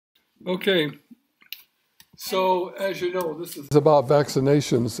Okay, so as you know, this is about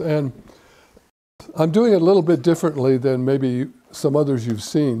vaccinations, and I'm doing it a little bit differently than maybe some others you've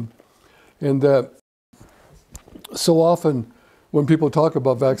seen, in that so often when people talk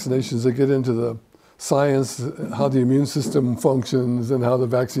about vaccinations, they get into the science, how the immune system functions and how the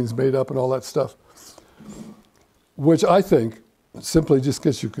vaccine's made up and all that stuff, which I think simply just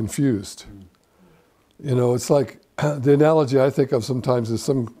gets you confused. You know, it's like the analogy I think of sometimes is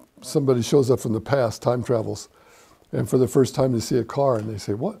somebody shows up from the past, time travels, and for the first time they see a car and they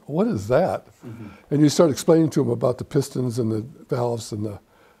say, what is that? Mm-hmm. And you start explaining to them about the pistons and the valves and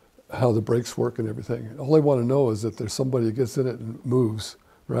how the brakes work and everything. All they want to know is that there's somebody that gets in it and moves,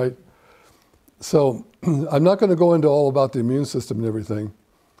 right? So I'm not going to go into all about the immune system and everything,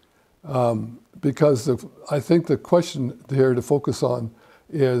 because I think the question here to focus on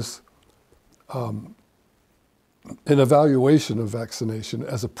is an evaluation of vaccination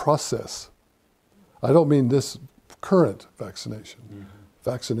as a process. I don't mean this current vaccination, mm-hmm.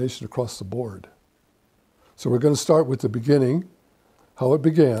 Vaccination across the board. So we're going to start with the beginning, how it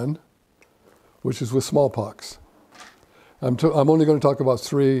began, which is with smallpox. I'm only going to talk about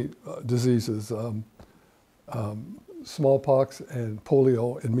three diseases, smallpox and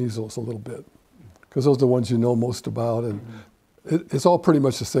polio and measles a little bit, because those are the ones you know most about, and mm-hmm. It's all pretty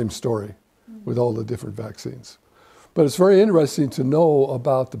much the same story mm-hmm. with all the different vaccines. But it's very interesting to know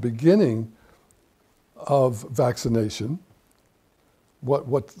about the beginning of vaccination,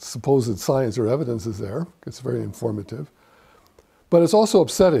 what supposed science or evidence is there. It's very informative. But it's also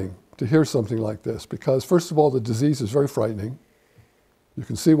upsetting to hear something like this, because first of all, the disease is very frightening. You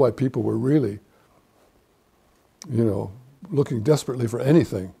can see why people were really, looking desperately for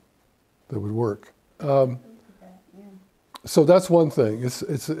anything that would work. So that's one thing.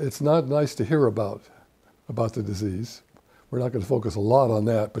 It's not nice to hear about the disease. We're not going to focus a lot on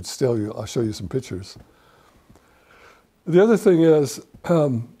that, but still, I'll show you some pictures. The other thing is,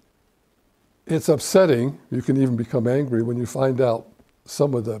 it's upsetting. You can even become angry when you find out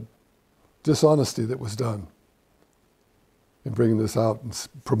some of the dishonesty that was done in bringing this out and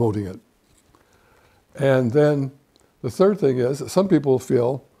promoting it. And then the third thing is that some people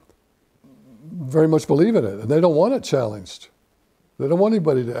very much believe in it, and they don't want it challenged. They don't want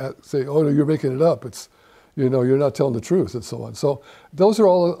anybody to say, oh, no, you're making it up. It's, you're not telling the truth, and so on. So those are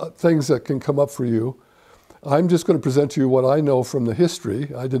all things that can come up for you. I'm just going to present to you what I know from the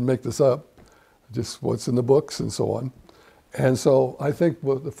history. I didn't make this up, just what's in the books and so on. And so I think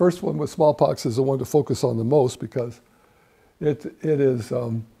the first one with smallpox is the one to focus on the most, because it is,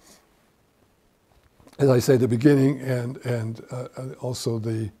 as I say, the beginning and also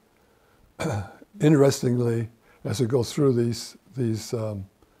the, interestingly, as we go through these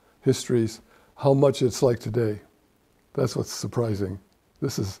histories, how much it's like today. That's what's surprising.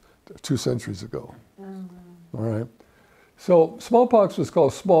 This is 2 centuries ago. Mm-hmm. All right. So smallpox was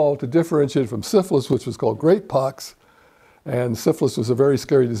called small to differentiate from syphilis, which was called great pox. And syphilis was a very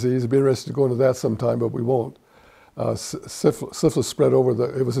scary disease. It'd be interesting to go into that sometime, but we won't. Syphilis spread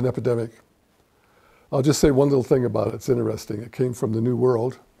it was an epidemic. I'll just say one little thing about it. It's interesting. It came from the New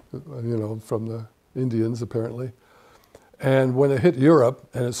World, from the Indians, apparently. And when it hit Europe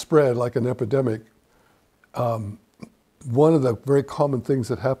and it spread like an epidemic, one of the very common things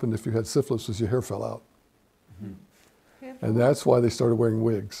that happened if you had syphilis was your hair fell out. Mm-hmm. And that's why they started wearing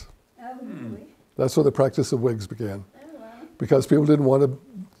wigs. Oh, really? That's where the practice of wigs began. Because people didn't want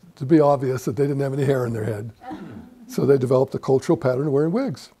to be obvious that they didn't have any hair in their head. So they developed a cultural pattern of wearing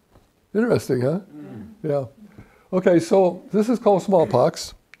wigs. Interesting, huh? Mm. Yeah. Okay, so this is called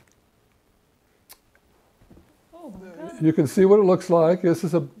smallpox. Oh, you can see what it looks like. This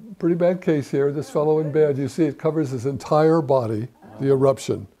is a pretty bad case here. This fellow in bed, you see it covers his entire body, the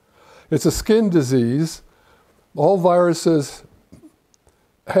eruption. It's a skin disease. All viruses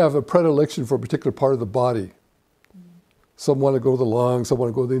have a predilection for a particular part of the body. Some want to go to the lungs, some want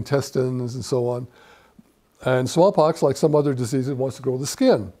to go to the intestines, and so on. And smallpox, like some other diseases, wants to go to the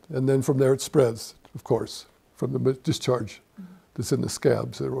skin. And then from there it spreads, of course, from the discharge that's in the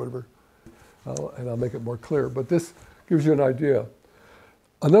scabs or whatever. And I'll make it more clear. But this gives you an idea.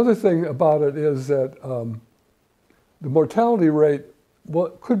 Another thing about it is that the mortality rate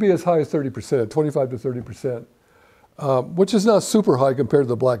could be as high as 30%, 25 to 30%, which is not super high compared to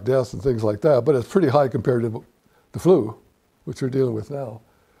the Black Death and things like that, but it's pretty high compared to the flu, which we're dealing with now.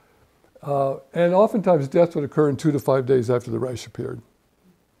 And oftentimes death would occur in 2 to 5 days after the rash appeared.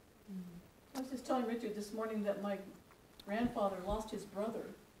 I was just telling Richard this morning that my grandfather lost his brother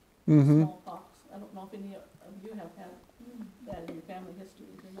to Mm-hmm. smallpox. I don't know if any of you have had that in your family history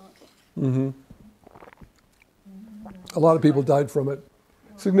or not. Mm-hmm. A lot of people died from it.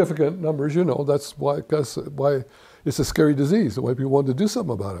 significant numbers, you know, that's why it's a scary disease, the way people wanted to do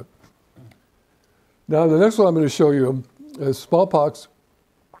something about it. Now, the next one I'm going to show you is smallpox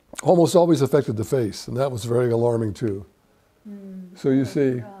almost always affected the face, and that was very alarming too. So you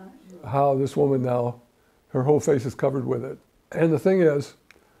see how this woman now, her whole face is covered with it. And the thing is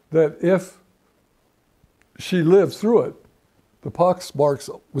that if she lived through it, the pox marks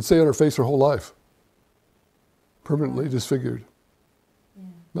would stay on her face her whole life, permanently disfigured. Yeah.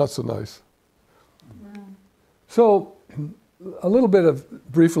 Not so nice. Wow. So a little bit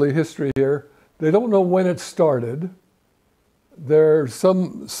of briefly history here. They don't know when it started. There's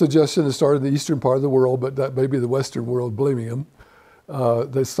some suggestion it started in the eastern part of the world, but that may be the western world blaming them.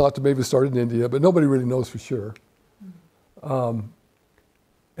 They thought to maybe start in India, but nobody really knows for sure.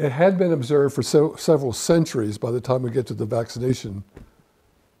 It had been observed for several centuries by the time we get to the vaccination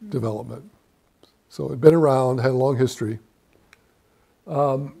development. So it had been around, had a long history.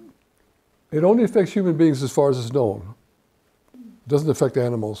 It only affects human beings as far as it's known. It doesn't affect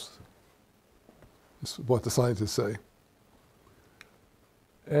animals, is what the scientists say.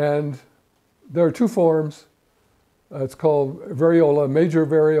 And there are two forms. It's called variola, major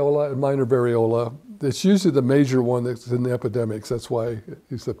variola and minor variola. It's usually the major one that's in the epidemics. That's why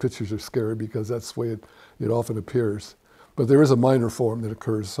the pictures are scary, because that's the way it often appears. But there is a minor form that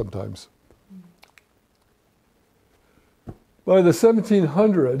occurs sometimes. By the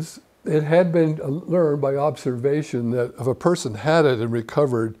 1700s, it had been learned by observation that if a person had it and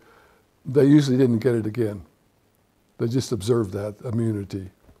recovered, they usually didn't get it again. They just observed that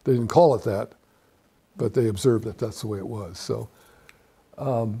immunity. They didn't call it that, but they observed that that's the way it was. So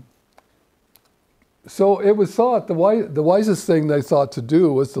it was thought, the wisest thing they thought to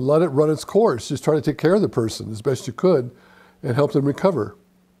do was to let it run its course, just try to take care of the person as best you could and help them recover,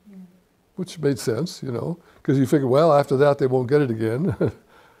 which made sense, you know, because you figure, well, after that they won't get it again.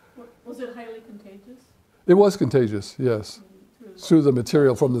 Was it highly contagious? It was contagious, yes, through the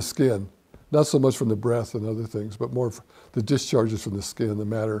material from the skin. Not so much from the breath and other things, but more the discharges from the skin, the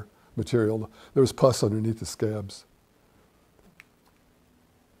matter material. There was pus underneath the scabs.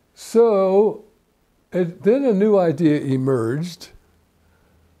 So then a new idea emerged.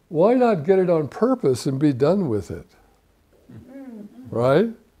 Why not get it on purpose and be done with it? Right?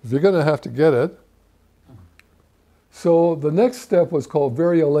 If you're going to have to get it. So the next step was called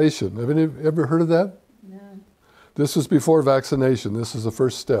variolation. Have any ever heard of that? No. This was before vaccination. This is the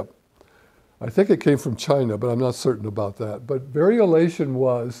first step. I think it came from China, but I'm not certain about that. But variolation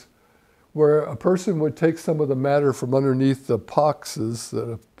was where a person would take some of the matter from underneath the poxes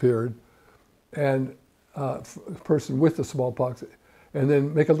that appeared, and a person with the smallpox, and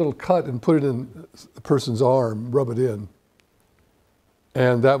then make a little cut and put it in the person's arm, rub it in.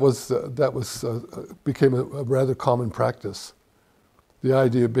 And that became a rather common practice. The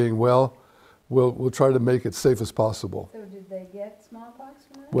idea being, well, we'll try to make it safe as possible. So did they get smallpox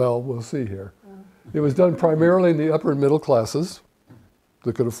from that? Well, we'll see here. Oh. It was done primarily in the upper and middle classes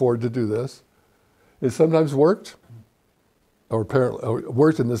that could afford to do this. It sometimes worked, or apparently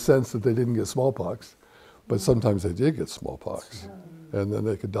worked in the sense that they didn't get smallpox, but sometimes they did get smallpox, and then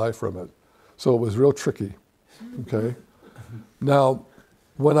they could die from it. So it was real tricky, okay? Now,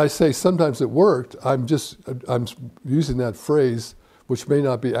 when I say sometimes it worked, I'm using that phrase, which may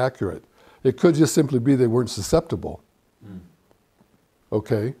not be accurate. It could just simply be they weren't susceptible.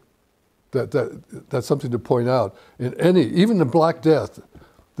 Okay, that's something to point out. Even the Black Death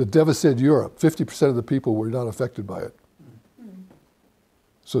that devastated Europe, 50% of the people were not affected by it.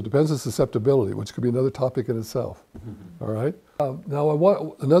 So it depends on susceptibility, which could be another topic in itself. All right.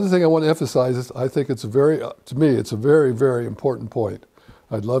 Now, another thing I want to emphasize is I think to me, it's a very, very important point.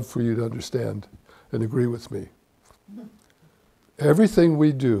 I'd love for you to understand and agree with me. Everything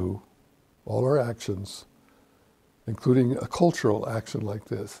we do, all our actions, including a cultural action like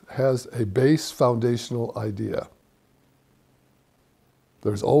this, has a base foundational idea.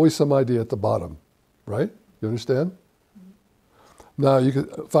 There's always some idea at the bottom, right? You understand? Now,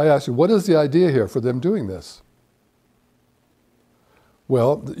 if I ask you, what is the idea here for them doing this?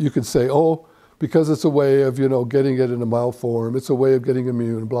 Well, you could say, oh, because it's a way of, getting it in a mild form, it's a way of getting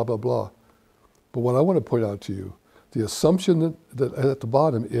immune, blah, blah, blah. But what I want to point out to you, the assumption that at the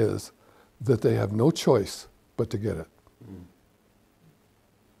bottom is that they have no choice but to get it.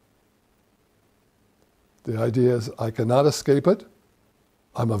 The idea is, I cannot escape it.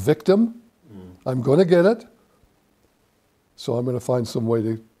 I'm a victim. I'm going to get it. So I'm going to find some way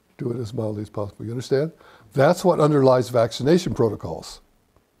to do it as mildly as possible. You understand? That's what underlies vaccination protocols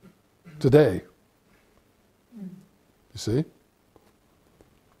today. You see?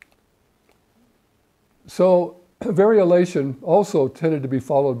 So variolation also tended to be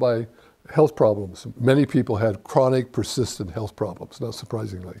followed by health problems. Many people had chronic, persistent health problems, not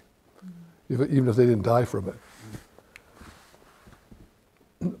surprisingly, even if they didn't die from it.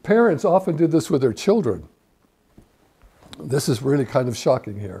 Parents often did this with their children. This is really kind of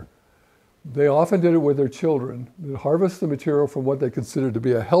shocking here. They often did it with their children. They'd harvest the material from what they considered to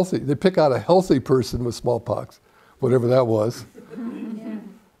be a healthy, they pick out a healthy person with smallpox, whatever that was,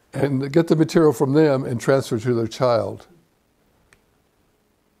 and get the material from them and transfer it to their child.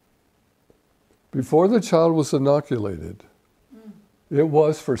 Before the child was inoculated, it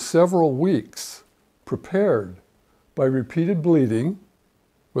was for several weeks prepared by repeated bleeding,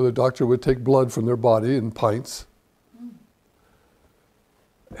 where the doctor would take blood from their body in pints,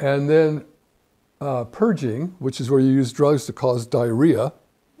 and then purging, which is where you use drugs to cause diarrhea,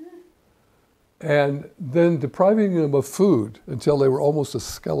 and then depriving them of food until they were almost a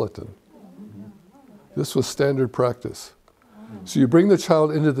skeleton. This was standard practice. So you bring the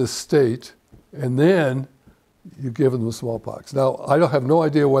child into this state, and then you give them the smallpox. Now, I have no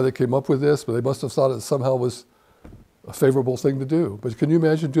idea why they came up with this, but they must have thought it somehow was a favorable thing to do. But can you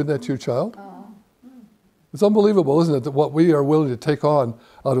imagine doing that to your child? It's unbelievable, isn't it, that what we are willing to take on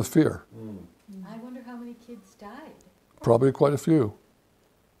out of fear? I wonder how many kids died. Probably quite a few.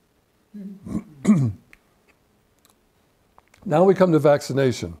 Now we come to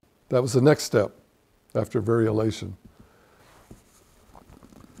vaccination. That was the next step after variolation.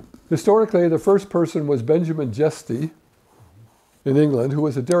 Historically, the first person was Benjamin Jesty in England, who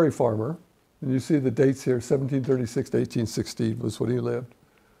was a dairy farmer. And you see the dates here, 1736 to 1816 was when he lived.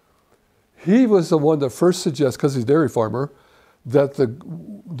 He was the one that first suggests, because he's a dairy farmer, that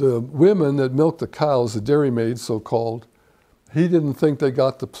the women that milked the cows, the dairy maids so-called, he didn't think they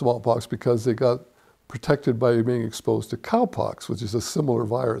got the smallpox because they got protected by being exposed to cowpox, which is a similar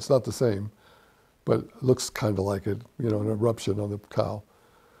virus, not the same, but looks kind of like it, you know, an eruption on the cow.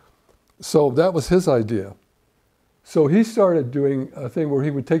 So that was his idea. So he started doing a thing where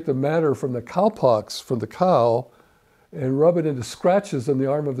he would take the matter from the cowpox from the cow and rub it into scratches on the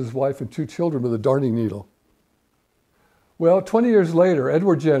arm of his wife and 2 children with a darning needle. Well, 20 years later,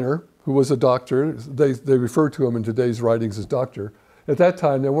 Edward Jenner, who was a doctor, they refer to him in today's writings as doctor. At that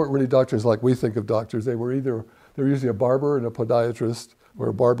time, there weren't really doctors like we think of doctors. They were usually a barber and a podiatrist, or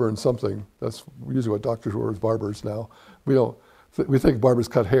a barber and something. That's usually what doctors were, as barbers now. We think barbers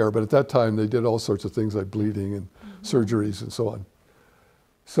cut hair, but at that time they did all sorts of things like bleeding and surgeries and so on.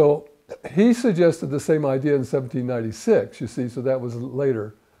 So he suggested the same idea in 1796, you see, so that was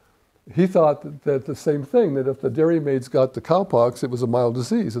later. He thought that the same thing, that if the dairy maids got the cowpox, it was a mild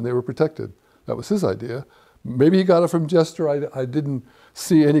disease and they were protected. That was his idea. Maybe he got it from Jester. I didn't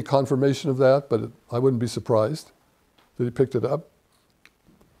see any confirmation of that, but I wouldn't be surprised that he picked it up.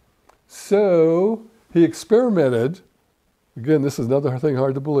 So he experimented. Again, this is another thing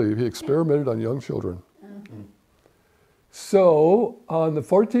hard to believe. He experimented on young children. So on the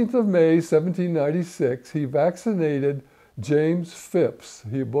 14th of May, 1796, he vaccinated James Phipps.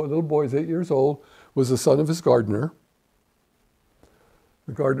 Little boy is 8 years old, was the son of his gardener.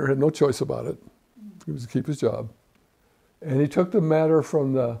 The gardener had no choice about it. He was to keep his job. And he took the matter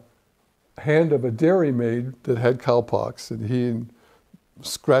from the hand of a dairy maid that had cowpox, and he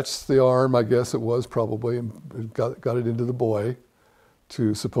scratched the arm, I guess it was probably, and got it into the boy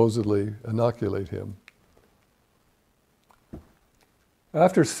to supposedly inoculate him.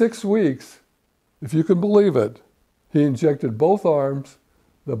 After 6 weeks, if you can believe it, he injected both arms,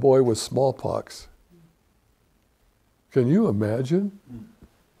 the boy with smallpox. Can you imagine?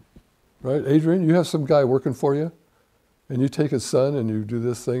 Right, Adrian, you have some guy working for you, and you take his son and you do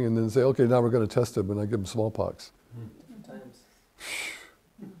this thing and then say, okay, now we're going to test him, and I give him smallpox.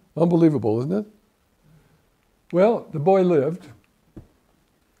 Unbelievable, isn't it? Well, the boy lived.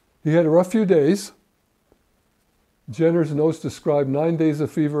 He had a rough few days. Jenner's notes described 9 days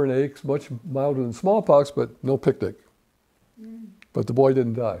of fever and aches, much milder than smallpox, but no picnic. But the boy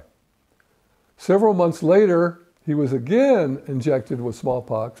didn't die. Several months later, he was again injected with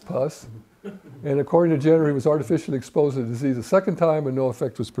smallpox pus, and according to Jenner, he was artificially exposed to the disease a second time and no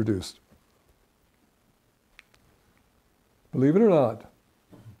effect was produced. Believe it or not,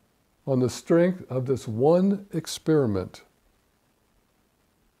 on the strength of this one experiment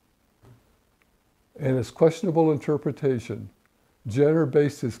and its questionable interpretation, Jenner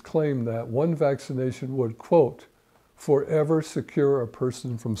based his claim that one vaccination would, quote, forever secure a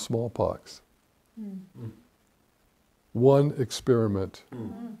person from smallpox. One experiment.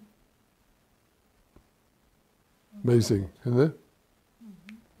 Amazing, isn't it?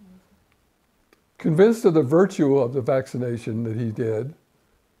 Convinced of the virtue of the vaccination that he did,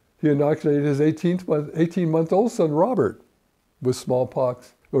 he inoculated his 18-month-old son, Robert, with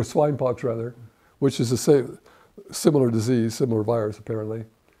smallpox, or swinepox rather, which is a similar disease, similar virus apparently,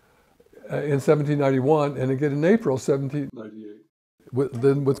 in 1791, and again in April 1798,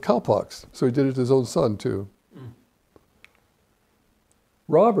 then with cowpox. So he did it to his own son too.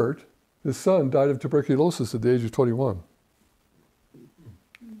 Robert, his son, died of tuberculosis at the age of 21.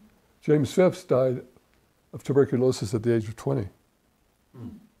 James Phipps died of tuberculosis at the age of 20.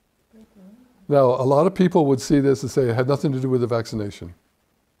 Now, a lot of people would see this and say it had nothing to do with the vaccination,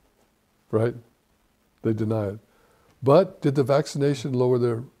 right? They deny it. But did the vaccination lower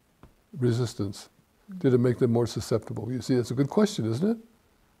their resistance? Did it make them more susceptible? You see, that's a good question, isn't it?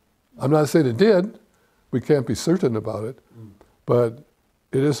 I'm not saying it did. We can't be certain about it. But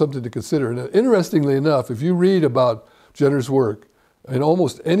it is something to consider. And interestingly enough, if you read about Jenner's work, in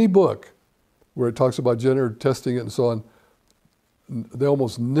almost any book where it talks about Jenner testing it and so on, they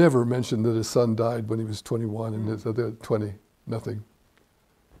almost never mention that his son died when he was 21 and his other 20, nothing.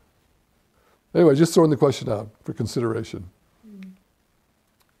 Anyway, just throwing the question out for consideration.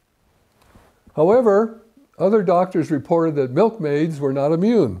 However, other doctors reported that milkmaids were not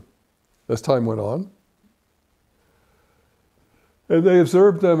immune as time went on. And they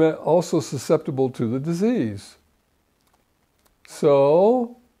observed them also susceptible to the disease.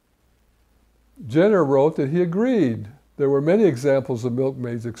 So, Jenner wrote that he agreed. There were many examples of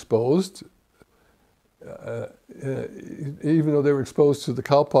milkmaids exposed. Even though they were exposed to the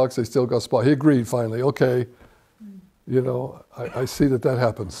cowpox, they still got spot. He agreed finally, okay, you know, I see that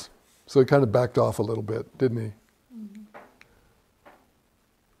happens. So he kind of backed off a little bit, didn't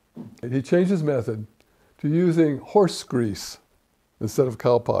he? He changed his method to using horse grease instead of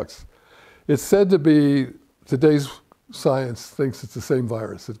cowpox. It's said to be, today's science thinks it's the same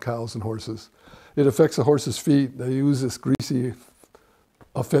virus in cows and horses. It affects the horse's feet. They use this greasy,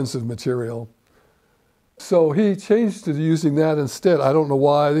 offensive material. So he changed to using that instead. I don't know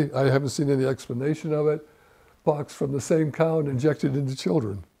why. I haven't seen any explanation of it. Pox from the same cow and injected into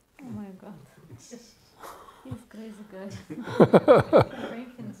children. Oh my God. These guys are good.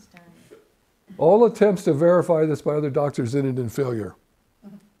 Frankenstein. All attempts to verify this by other doctors ended in failure.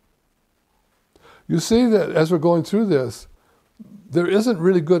 You see that as we're going through this, there isn't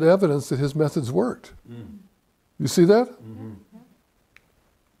really good evidence that his methods worked. You see that?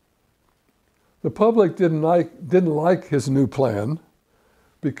 The public didn't like his new plan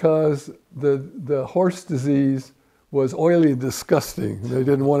because the horse disease was oily and disgusting. They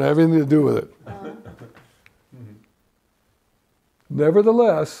didn't want to have anything to do with it.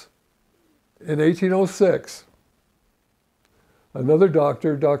 Nevertheless, in 1806, another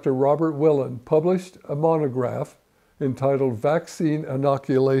doctor, Dr. Robert Walene, published a monograph entitled Vaccine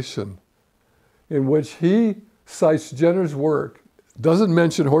Inoculation, in which he cites Jenner's work, doesn't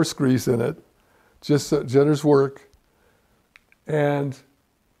mention horse grease in it, just Jenner's work, and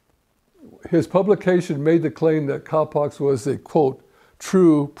his publication made the claim that cowpox was a, quote,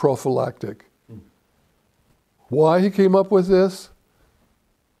 true prophylactic. Why he came up with this?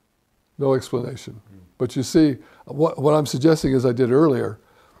 No explanation. But you see, what I'm suggesting, as I did earlier,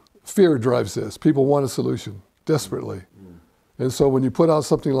 fear drives this. People want a solution desperately. And so when you put out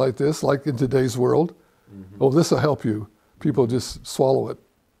something like this, like in today's world, oh, this will help you, people just swallow it,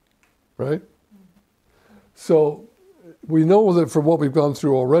 right? So we know that from what we've gone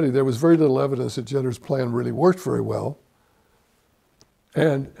through already, there was very little evidence that Jenner's plan really worked very well.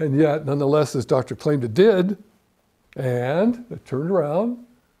 And yet, nonetheless, this doctor claimed it did, and it turned around.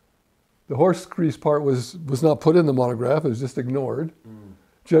 The horse grease part was not put in the monograph, it was just ignored.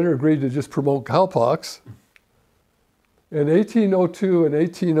 Jenner agreed to just promote cowpox. In 1802 and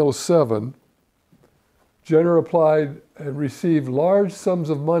 1807, Jenner applied and received large sums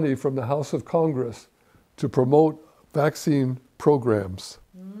of money from the House of Congress to promote vaccine programs.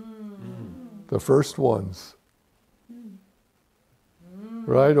 The first ones.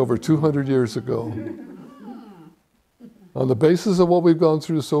 Right, over 200 years ago. On the basis of what we've gone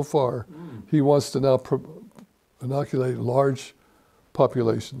through so far, he wants to now inoculate large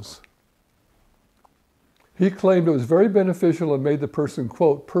populations. He claimed it was very beneficial and made the person,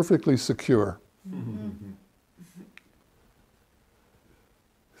 quote, perfectly secure.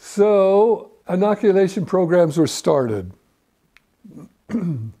 So, inoculation programs were started.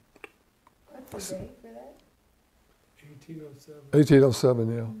 What's the date for that? 1807.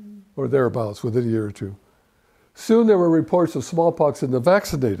 1807, yeah, or thereabouts, within a year or two. Soon there were reports of smallpox in the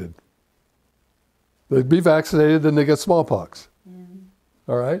vaccinated. They'd be vaccinated, then they get smallpox.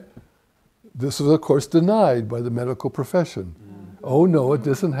 All right? This was, of course, denied by the medical profession. Oh, no, it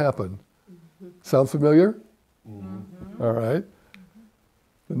doesn't happen. Sound familiar? All right.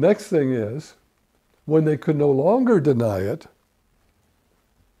 The next thing is, when they could no longer deny it,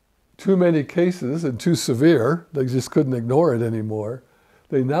 too many cases and too severe, they just couldn't ignore it anymore,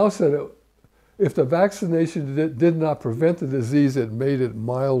 they now said if the vaccination did not prevent the disease, it made it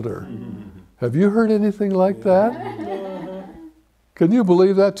milder. Have you heard anything like that? Can you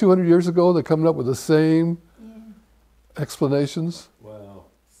believe that 200 years ago they're coming up with the same explanations? Wow.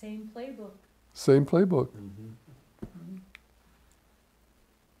 Same playbook. Same playbook.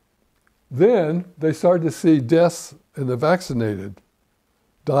 Then they started to see deaths in the vaccinated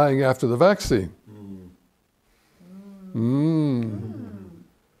dying after the vaccine.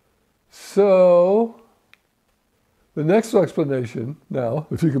 So, the next explanation now,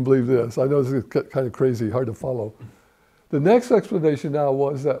 if you can believe this, I know this is kind of crazy, hard to follow. The next explanation now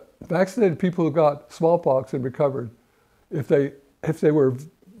was that vaccinated people who got smallpox and recovered, if they were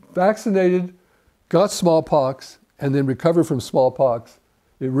vaccinated, got smallpox, and then recovered from smallpox,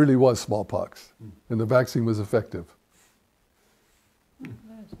 it really was smallpox, and the vaccine was effective.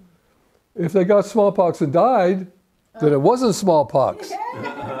 If they got smallpox and died, then it wasn't smallpox.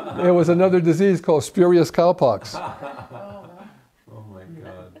 It was another disease called spurious cowpox. Oh my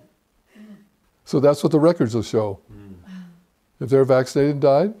God. So that's what the records will show. If they were vaccinated and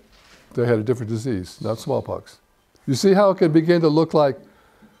died, they had a different disease, not smallpox. You see how it can begin to look like,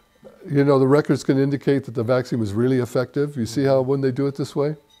 you know, the records can indicate that the vaccine was really effective? You see how when they do it this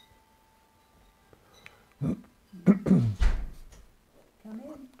way?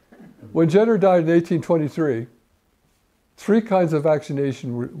 When Jenner died in 1823, 3 kinds of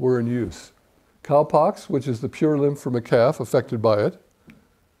vaccination were in use. Cowpox, which is the pure lymph from a calf affected by it.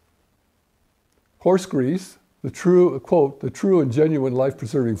 Horse grease, the true, quote, the true and genuine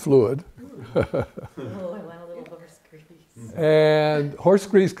life-preserving fluid. Oh, I want a little horse grease. And horse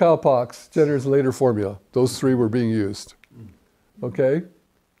grease, cowpox, Jenner's later formula. Those 3 were being used. Okay?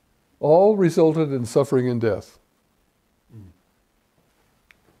 All resulted in suffering and death.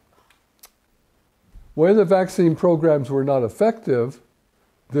 When the vaccine programs were not effective,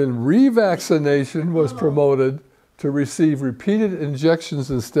 then revaccination was promoted to receive repeated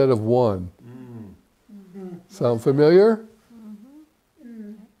injections instead of one. Sound familiar?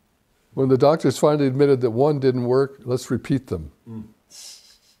 When the doctors finally admitted that one didn't work, let's repeat them.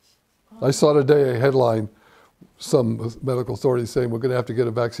 I saw today a headline, some medical authority saying we're going to have to get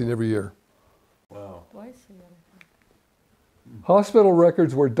a vaccine every year. Wow. Twice a year. Hospital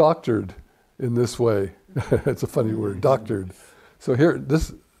records were doctored in this way. It's a funny word, doctored. So here,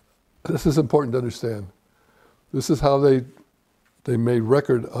 this is important to understand. This is how they made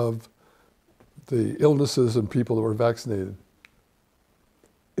record of the illnesses in people that were vaccinated.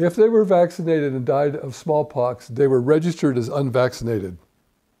 If they were vaccinated and died of smallpox, they were registered as unvaccinated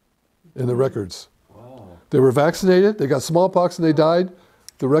in the records. Wow. They were vaccinated, they got smallpox and they died,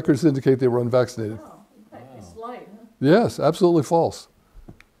 the records indicate they were unvaccinated. Oh, in fact, it's light, huh? Yes, absolutely false.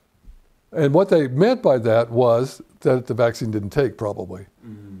 And what they meant by that was that the vaccine didn't take, probably.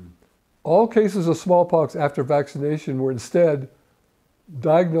 All cases of smallpox after vaccination were instead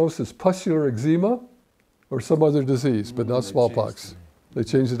diagnosed as pustular eczema or some other disease, but not smallpox. They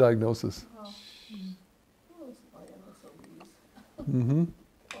changed the diagnosis. Oh. Oh,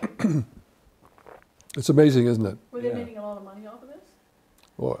 it's It's amazing, isn't it? Were they making a lot of money off of this?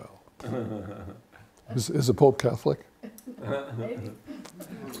 Well, is the Pope Catholic? Maybe.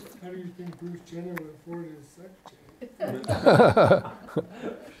 How do you think Bruce Jenner would afford his secretary?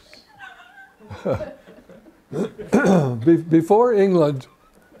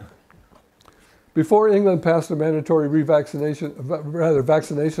 Before England passed a mandatory vaccination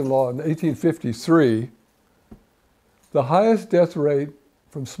law in 1853, the highest death rate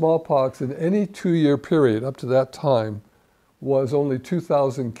from smallpox in any 2-year period up to that time was only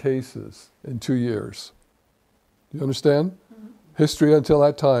 2,000 cases in 2 years. Do you understand? History until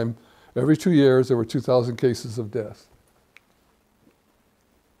that time, every 2 years there were 2,000 cases of death.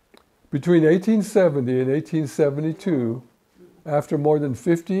 Between 1870 and 1872, after more than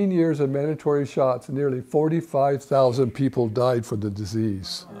 15 years of mandatory shots, nearly 45,000 people died from the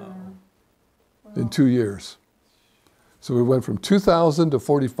disease in 2 years. So we went from 2,000 to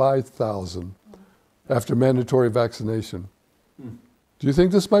 45,000 after mandatory vaccination. Do you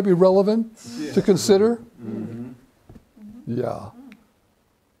think this might be relevant to consider? Yeah.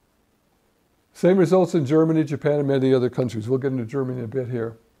 Same results in Germany, Japan, and many other countries. We'll get into Germany in a bit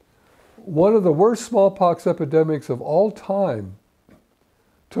here. One of the worst smallpox epidemics of all time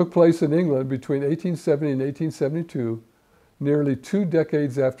took place in England between 1870 and 1872, nearly 2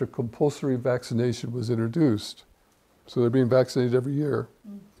 decades after compulsory vaccination was introduced. So they're being vaccinated every year.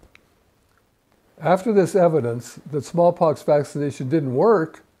 After this evidence that smallpox vaccination didn't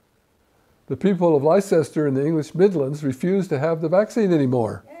work, the people of Leicester in the English Midlands refused to have the vaccine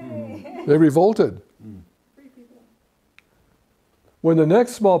anymore. They revolted. When the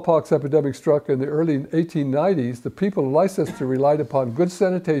next smallpox epidemic struck in the early 1890s, the people of Leicester relied upon good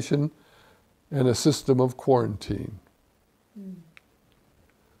sanitation and a system of quarantine.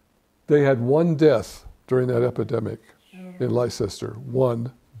 They had one death during that epidemic in Leicester,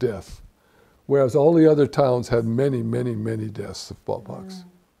 one death, whereas all the other towns had many, many, many deaths of smallpox.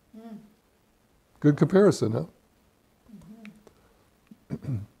 Good comparison, huh?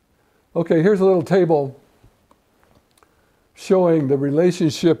 Okay, here's a little table showing the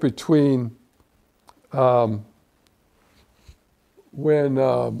relationship between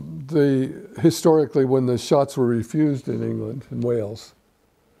historically when the shots were refused in England and Wales.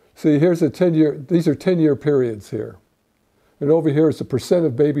 See, here's these are 10-year periods here. And over here is the percent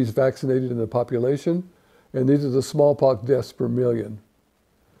of babies vaccinated in the population, and these are the smallpox deaths per million.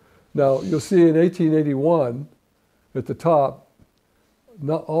 Now, you'll see in 1881, at the top,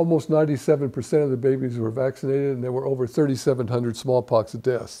 almost 97% of the babies were vaccinated, and there were over 3,700 smallpox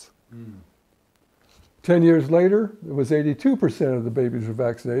deaths. 10 years later, it was 82% of the babies were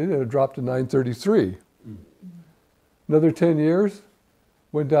vaccinated, and it dropped to 933. Another 10 years,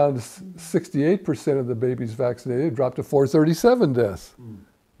 went down to 68% of the babies vaccinated, it dropped to 437 deaths. You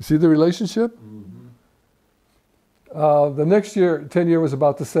see the relationship? The next year, 10 year was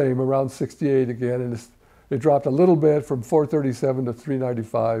about the same, around 68 again, and it dropped a little bit from 437 to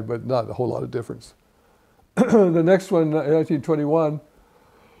 395, but not a whole lot of difference. The next one, 1921,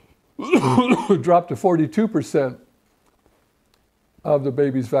 dropped to 42% of the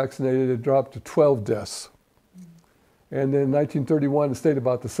babies vaccinated. It dropped to 12 deaths. And then 1931, it stayed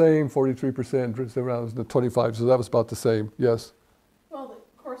about the same, 43%, around 25, so that was about the same, yes? Well,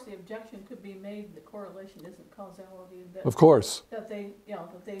 of course, the objection could be made, the correlation isn't causality. That, of course. That they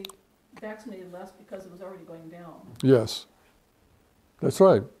vaccinated less because it was already going down. Yes, that's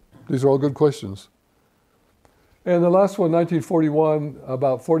right. These are all good questions. And the last one, 1941,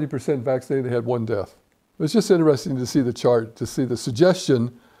 about 40% vaccinated, they had one death. It's just interesting to see the chart, to see the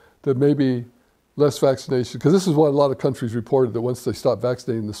suggestion that maybe less vaccination, because this is what a lot of countries reported, that once they stopped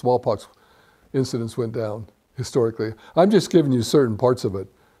vaccinating, the smallpox incidence went down historically. I'm just giving you certain parts of it.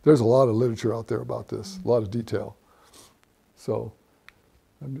 There's a lot of literature out there about this, a lot of detail. So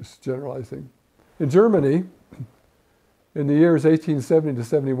I'm just generalizing. In Germany, in the years 1870 to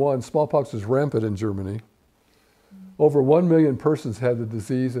 71, smallpox was rampant in Germany. Over 1 million persons had the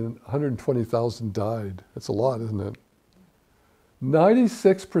disease and 120,000 died. That's a lot, isn't it?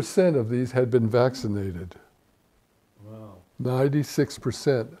 96% of these had been vaccinated. Wow.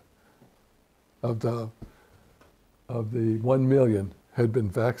 96% of the 1 million had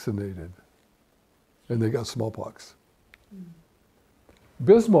been vaccinated, and they got smallpox.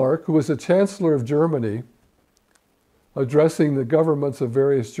 Bismarck, who was the Chancellor of Germany, addressing the governments of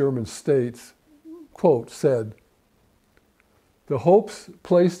various German states, quote, said, "The hopes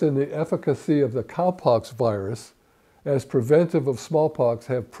placed in the efficacy of the cowpox virus as preventive of smallpox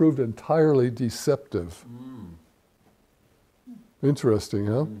have proved entirely deceptive." Interesting,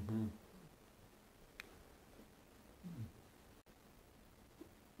 huh?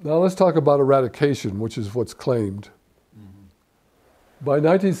 Now let's talk about eradication, which is what's claimed. By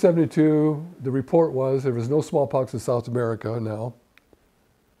 1972, the report was there was no smallpox in South America now.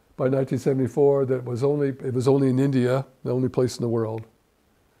 By 1974, it was only in India, the only place in the world.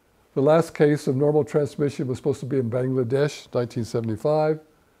 The last case of normal transmission was supposed to be in Bangladesh, 1975.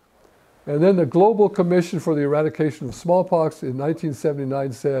 And then the Global Commission for the Eradication of Smallpox in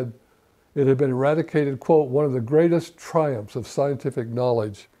 1979 said it had been eradicated, quote, "one of the greatest triumphs of scientific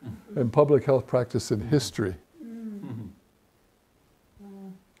knowledge and public health practice in history."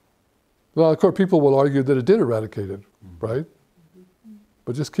 Well, of course, people will argue that it did eradicate it, right?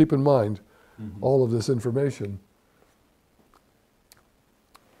 But just keep in mind all of this information.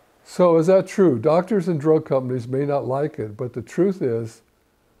 So is that true? Doctors and drug companies may not like it, but the truth is,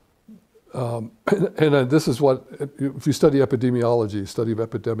 this is what, if you study epidemiology, study of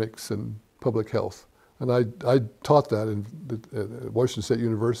epidemics and public health, and I taught that at Washington State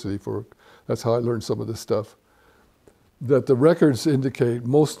University, that's how I learned some of this stuff, that the records indicate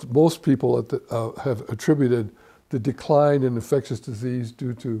most people have attributed the decline in infectious disease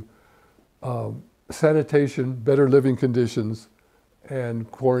due to sanitation, better living conditions, and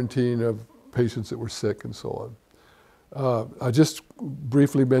quarantine of patients that were sick and so on. I just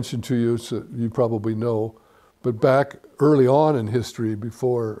briefly mentioned to you, so you probably know, but back early on in history,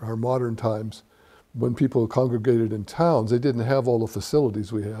 before our modern times, when people congregated in towns, they didn't have all the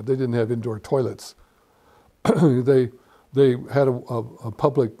facilities we have. They didn't have indoor toilets. They had a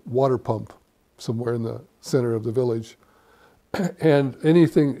public water pump somewhere in the center of the village. And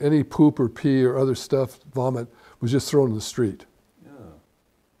any poop or pee or other stuff, vomit, was just thrown in the street. Yeah.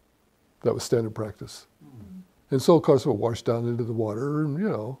 That was standard practice. And so, of course, it would wash down into the water,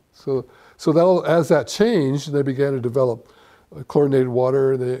 and, So as that changed, they began to develop chlorinated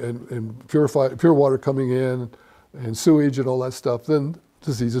water and pure water coming in, and sewage and all that stuff. Then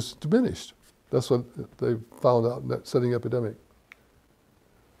diseases diminished. That's what they found out in that setting epidemic.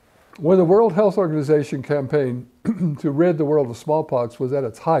 When the World Health Organization campaign to rid the world of smallpox was at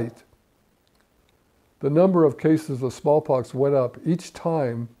its height, the number of cases of smallpox went up each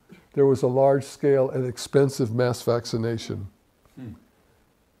time there was a large-scale and expensive mass vaccination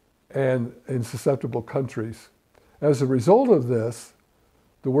and in susceptible countries. As a result of this,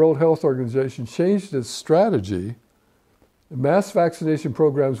 the World Health Organization changed its strategy. Mass vaccination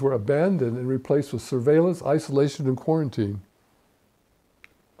programs were abandoned and replaced with surveillance, isolation, and quarantine.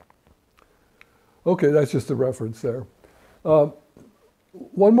 Okay, that's just a reference there.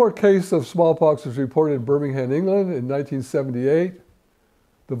 One more case of smallpox was reported in Birmingham, England in 1978.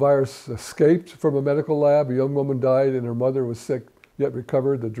 The virus escaped from a medical lab. A young woman died and her mother was sick, yet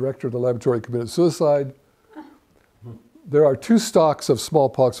recovered. The director of the laboratory committed suicide. There are 2 stocks of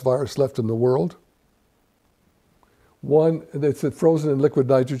smallpox virus left in the world. One, it's frozen in liquid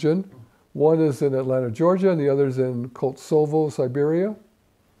nitrogen. One is in Atlanta, Georgia, and the other is in Koltsovo, Siberia,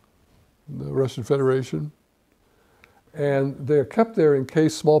 the Russian Federation. And they are kept there in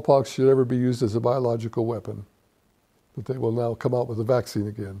case smallpox should ever be used as a biological weapon. But they will now come out with a vaccine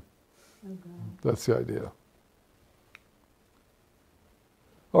again. That's the idea.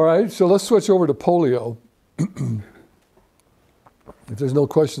 All right, so let's switch over to polio. If there's no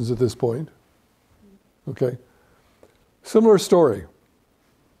questions at this point. Okay. Similar story.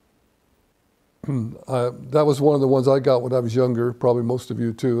 That was one of the ones I got when I was younger, probably most of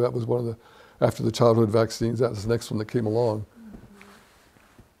you too. That was one of the, after the childhood vaccines, that was the next one that came along.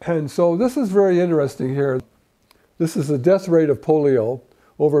 And so this is very interesting here. This is the death rate of polio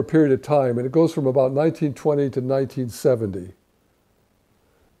over a period of time, and it goes from about 1920 to 1970.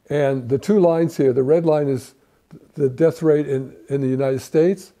 And the 2 lines here, the red line is the death rate in the United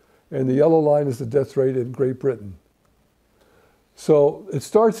States, and the yellow line is the death rate in Great Britain. So it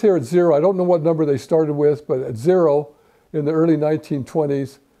starts here at 0. I don't know what number they started with, but at 0 in the early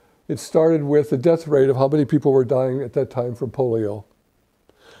 1920s, it started with the death rate of how many people were dying at that time from polio.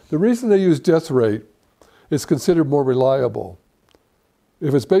 The reason they use death rate is considered more reliable.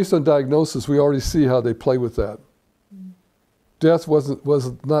 If it's based on diagnosis, we already see how they play with that. Death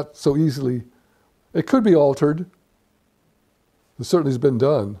was not so easily, it could be altered. It certainly has been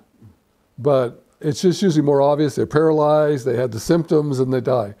done, but it's just usually more obvious. They're paralyzed, they had the symptoms, and they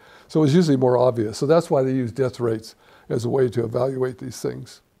die. So it's usually more obvious. So that's why they use death rates as a way to evaluate these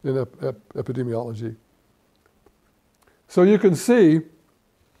things in epidemiology. So you can see,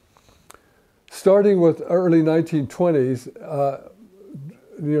 starting with early 1920s,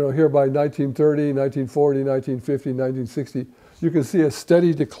 here by 1930, 1940, 1950, 1960, you can see a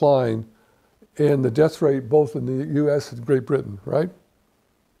steady decline in the death rate both in the US and Great Britain, right?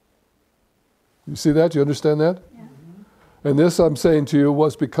 You see that? You understand that? Yeah. And this, I'm saying to you,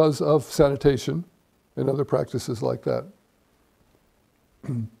 was because of sanitation and other practices like that.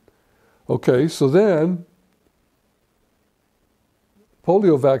 Okay, so then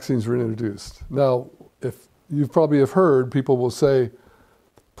polio vaccines were introduced. Now, if you probably have heard, people will say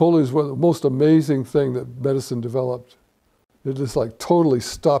polio is one of the most amazing thing that medicine developed. It just like totally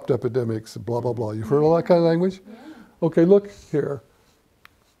stopped epidemics, blah, blah, blah. You've heard all that kind of language? Yeah. Okay, look here.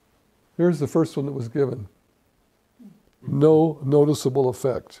 Here's the first one that was given. No noticeable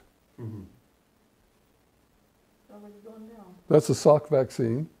effect. Already going down. That's a Salk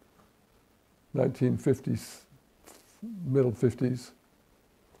vaccine, 1950s, middle 50s.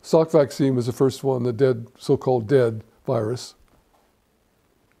 Salk vaccine was the first one, the dead, so-called dead virus.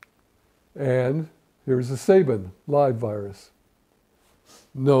 And here's the Sabin live virus.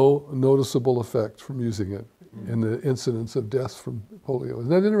 No noticeable effect from using it in the incidence of deaths from polio. Isn't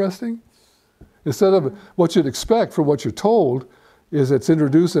that interesting? Instead of what you'd expect from what you're told is it's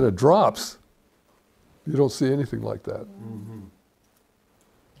introduced and it drops. You don't see anything like that.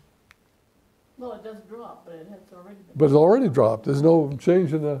 Well, it does drop, but it has already been. But it's already dropped. There's no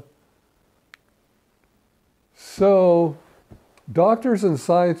change in the... So, doctors and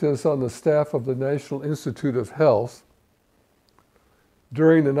scientists on the staff of the National Institute of Health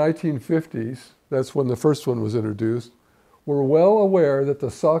during the 1950s, that's when the first one was introduced, were well aware that the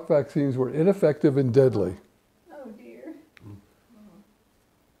Salk vaccines were ineffective and deadly. Oh dear.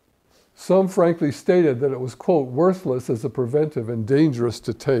 Some frankly stated that it was, quote, worthless as a preventive and dangerous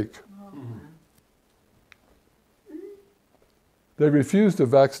to take. They refused to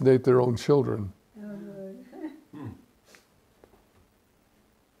vaccinate their own children.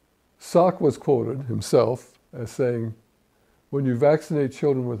 Salk was quoted himself as saying, when you vaccinate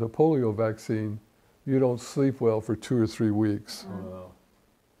children with a polio vaccine, you don't sleep well for 2 or 3 weeks. Wow.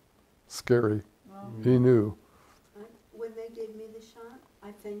 Scary. He knew. When they gave me the shot,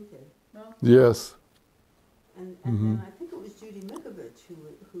 I fainted. Yes. And then I think it was Judy Mikovich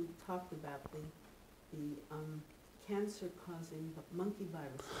who talked about the cancer-causing monkey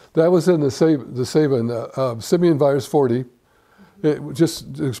virus. That was in the Sabin, simian virus 40.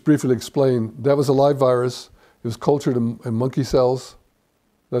 Just to briefly explain, that was a live virus. It was cultured in monkey cells.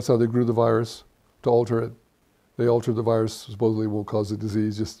 That's how they grew the virus, to alter it. They altered the virus, supposedly won't cause a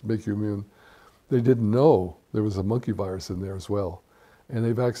disease, just make you immune. They didn't know there was a monkey virus in there as well. And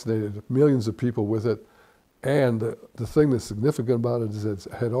they vaccinated millions of people with it. And the thing that's significant about it is that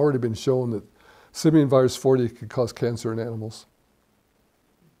it had already been shown that simian virus 40 could cause cancer in animals.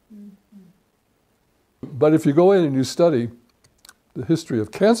 But if you go in and you study the history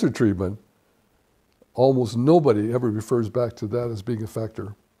of cancer treatment, almost nobody ever refers back to that as being a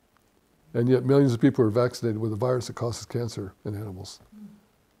factor. And yet millions of people are vaccinated with a virus that causes cancer in animals.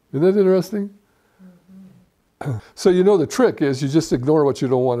 Isn't that interesting? So you know the trick is you just ignore what you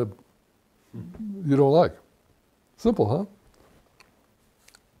don't want to, you don't like. Simple,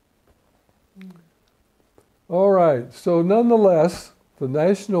 huh? All right, so nonetheless, the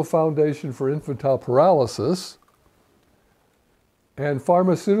National Foundation for Infantile Paralysis and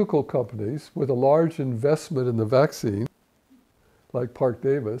pharmaceutical companies with a large investment in the vaccine, like Park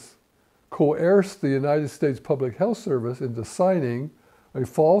Davis, coerced the United States Public Health Service into signing a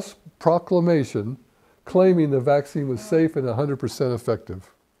false proclamation claiming the vaccine was safe and 100%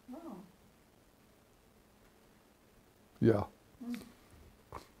 effective. Wow. Yeah.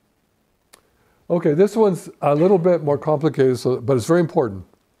 Okay, this one's a little bit more complicated, but it's very important.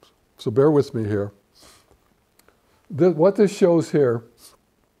 So bear with me here. What this shows here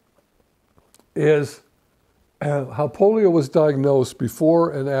is how polio was diagnosed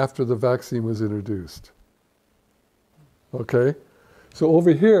before and after the vaccine was introduced. Okay? So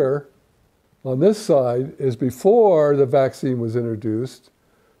over here, on this side, is before the vaccine was introduced,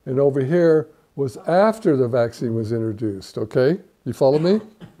 and over here was after the vaccine was introduced. Okay? You follow me?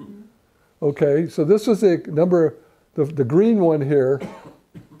 Okay, so this was the number, the green one here,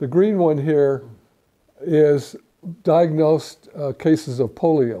 is diagnosed cases of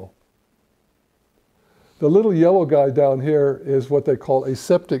polio. The little yellow guy down here is what they call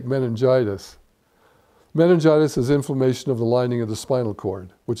aseptic meningitis. Meningitis is inflammation of the lining of the spinal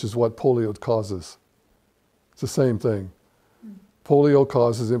cord, which is what polio causes. It's the same thing. Polio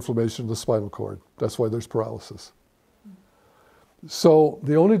causes inflammation of the spinal cord. That's why there's paralysis. So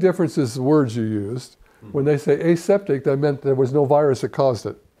the only difference is the words you used. When they say aseptic, that meant there was no virus that caused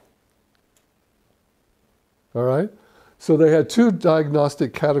it. All right? So they had 2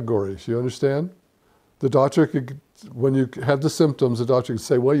 diagnostic categories, you understand? The doctor could, when you had the symptoms, the doctor could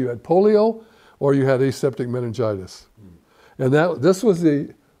say, well, you had polio or you had aseptic meningitis. And this was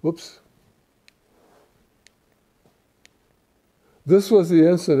the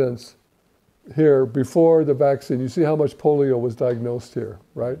incidence here before the vaccine. You see how much polio was diagnosed here,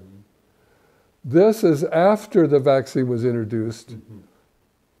 right? This is after the vaccine was introduced.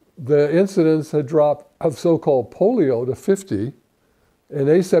 The incidence had dropped of so-called polio to 50, and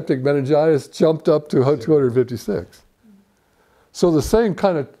aseptic meningitis jumped up to 256. So the same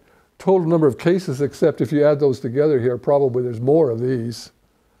kind of total number of cases, except if you add those together here, probably there's more of these.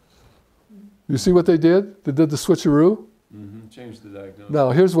 You see what they did? They did the switcheroo? Change the diagnosis.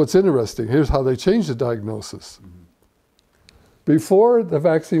 Now, here's what's interesting. Here's how they changed the diagnosis. Before the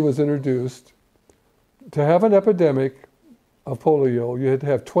vaccine was introduced, to have an epidemic of polio, you had to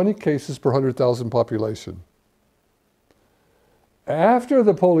have 20 cases per 100,000 population. After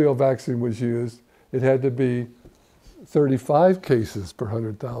the polio vaccine was used, it had to be 35 cases per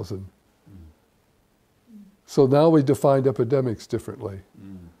 100,000. So now we defined epidemics differently.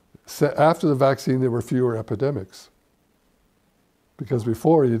 So after the vaccine, there were fewer epidemics. Because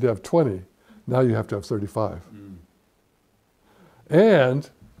before you'd have 20, now you have to have 35. And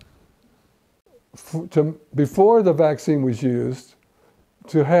before the vaccine was used,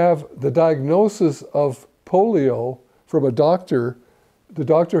 to have the diagnosis of polio from a doctor, the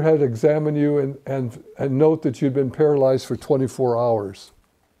doctor had to examine you and note that you'd been paralyzed for 24 hours.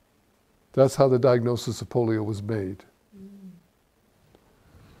 That's how the diagnosis of polio was made.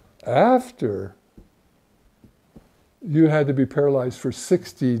 after you had to be paralyzed for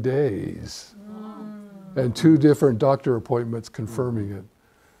 60 days and 2 different doctor appointments confirming it.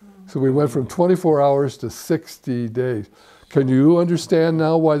 So we went from 24 hours to 60 days. Can you understand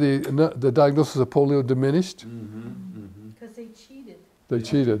now why the diagnosis of polio diminished? Because they cheated. They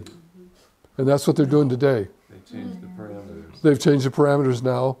cheated. And that's what they're doing today. They changed the parameters. They've changed the parameters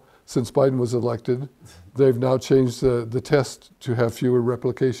now since Biden was elected. They've now changed the test to have fewer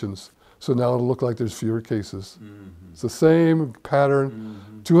replications. So now it'll look like there's fewer cases. It's the same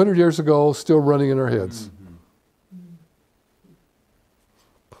pattern 200 years ago, still running in our heads.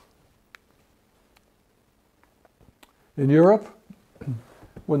 In Europe,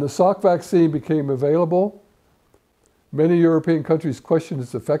 when the Salk vaccine became available, many European countries questioned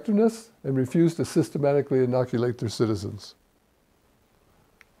its effectiveness and refused to systematically inoculate their citizens.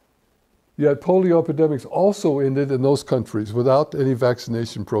 Yet polio epidemics also ended in those countries without any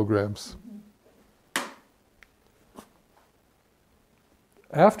vaccination programs.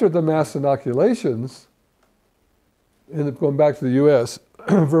 After the mass inoculations, going back to the US,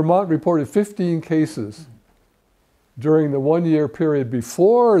 Vermont reported 15 cases during the 1-year period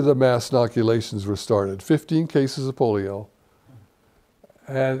before the mass inoculations were started, 15 cases of polio,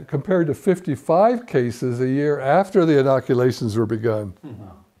 and compared to 55 cases a year after the inoculations were begun.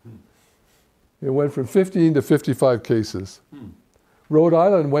 It went from 15 to 55 cases. Rhode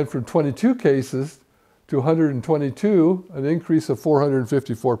Island went from 22 cases to 122, an increase of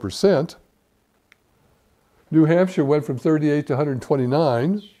 454%. New Hampshire went from 38 to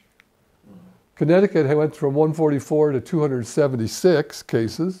 129. Connecticut went from 144 to 276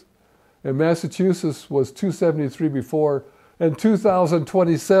 cases, and Massachusetts was 273 before, and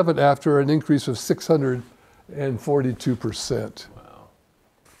 2,027 after, an increase of 642%. Wow.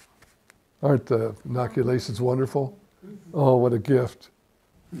 Aren't the inoculations wonderful? Oh, what a gift.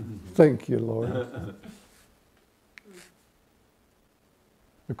 Thank you, Lord.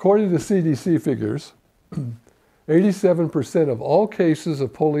 According to CDC figures, 87% of all cases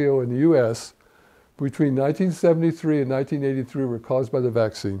of polio in the U.S. between 1973 and 1983 were caused by the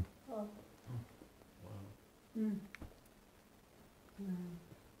vaccine.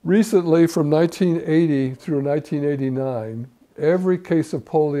 Recently, from 1980 through 1989, every case of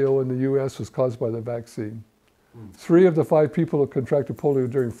polio in the U.S. was caused by the vaccine. 3 of the 5 people who contracted polio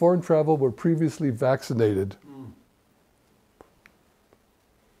during foreign travel were previously vaccinated.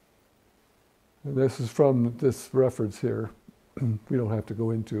 And this is from this reference here. We don't have to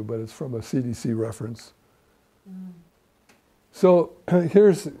go into, but it's from a CDC reference. So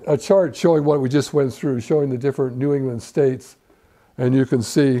here's a chart showing what we just went through, showing the different New England states. And you can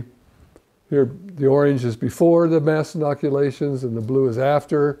see here the orange is before the mass inoculations and the blue is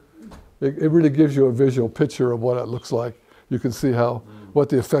after. It really gives you a visual picture of what it looks like. You can see what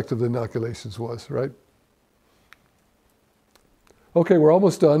the effect of the inoculations was, right? Okay, we're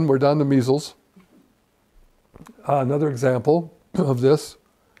almost done. We're down to measles. Another example of this.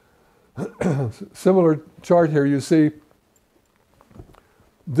 Similar chart here. You see,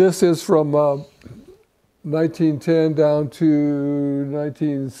 this is from 1910 down to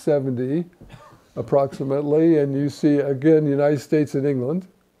 1970, approximately. And you see, again, the United States and England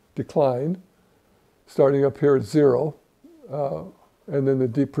declined, starting up here at 0, and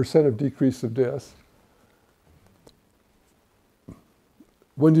then the percent of decrease of deaths.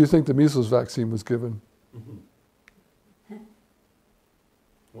 When do you think the measles vaccine was given?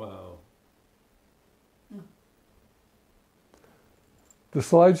 Wow. The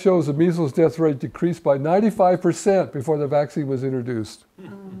slide shows the measles death rate decreased by 95% before the vaccine was introduced.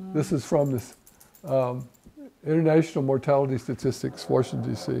 This is from this International Mortality Statistics,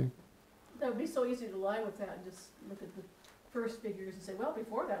 Washington, D.C. That would be so easy to lie with that and just look at the first figures and say, well,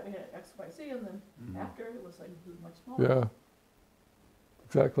 before that we had X, Y, Z, and then after it was like much smaller. Yeah,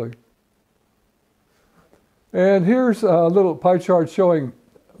 exactly. And here's a little pie chart showing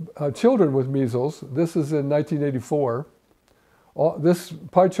children with measles. This is in 1984. This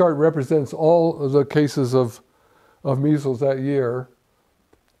pie chart represents all of the cases of measles that year.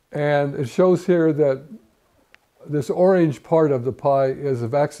 And it shows here that this orange part of the pie is the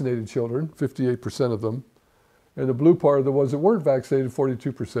vaccinated children, 58% of them. And the blue part are the ones that weren't vaccinated,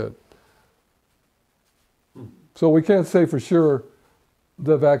 42%. So we can't say for sure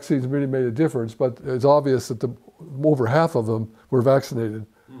the vaccines really made a difference, but it's obvious that over half of them were vaccinated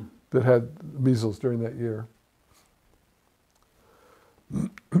that had measles during that year.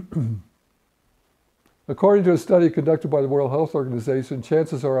 According to a study conducted by the World Health Organization,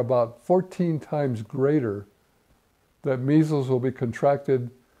 chances are about 14 times greater that measles will be contracted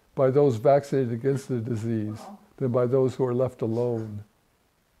by those vaccinated against the disease than by those who are left alone.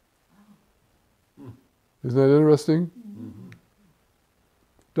 Isn't that interesting? Mm-hmm.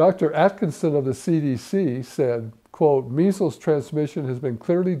 Dr. Atkinson of the CDC said, quote, measles transmission has been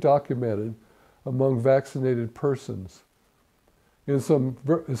clearly documented among vaccinated persons. In some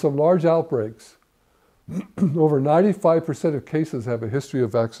large outbreaks, over 95% of cases have a history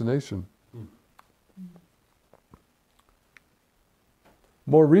of vaccination.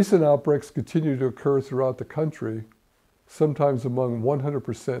 More recent outbreaks continue to occur throughout the country, sometimes among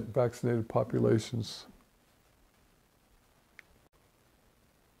 100% vaccinated populations.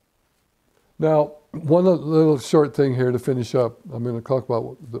 Now, one little short thing here to finish up. I'm going to talk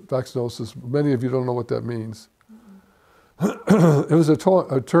about the vaccinosis. Many of you don't know what that means. It was a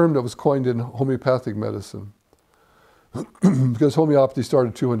term that was coined in homeopathic medicine because homeopathy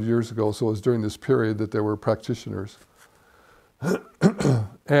started 200 years ago, so it was during this period that there were practitioners.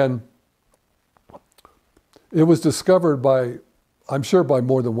 And it was discovered by, I'm sure by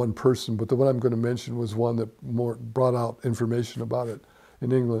more than one person, but the one I'm going to mention was one that brought out information about it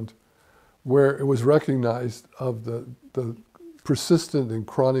in England, where it was recognized of the persistent and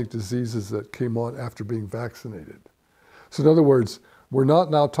chronic diseases that came on after being vaccinated. So in other words, we're not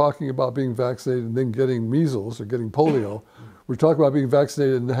now talking about being vaccinated and then getting measles or getting polio. We're talking about being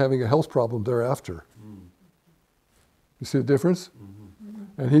vaccinated and having a health problem thereafter. You see the difference?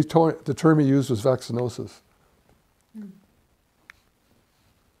 Mm-hmm. And the term he used was vaccinosis.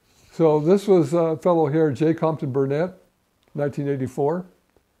 So this was a fellow here, J. Compton Burnett, 1984.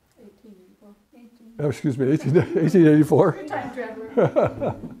 1884. Excuse me, 1884. Time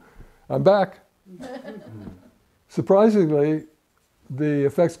traveler. I'm back. Surprisingly, the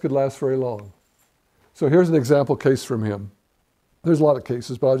effects could last very long. So here's an example case from him. There's a lot of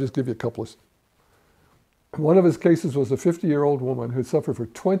cases, but I'll just give you a couple of. One of his cases was a 50-year-old woman who had suffered for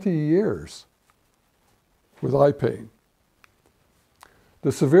 20 years with eye pain.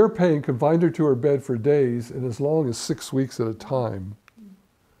 The severe pain confined her to her bed for days and as long as 6 weeks at a time.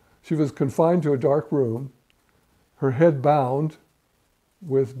 She was confined to a dark room, her head bound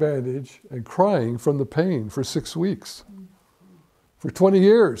with bandage and crying from the pain for 6 weeks. For 20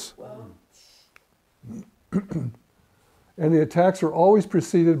 years. Wow. And the attacks were always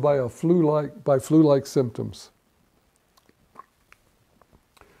preceded by flu-like symptoms.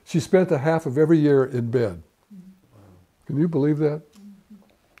 She spent a half of every year in bed. Can you believe that?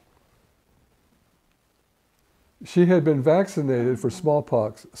 She had been vaccinated for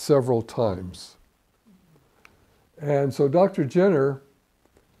smallpox several times. And so Dr. Jenner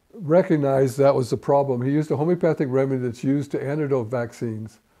recognized that was the problem. He used a homeopathic remedy that's used to antidote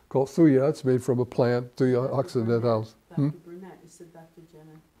vaccines called thuya. It's made from a plant, Thuya occidentalis. Dr. Burnett, you said Dr.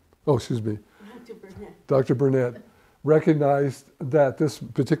 Jenner. Oh, excuse me. Dr. Burnett. Dr. Burnett recognized that this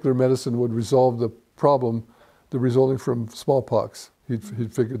particular medicine would resolve the problem resulting from smallpox.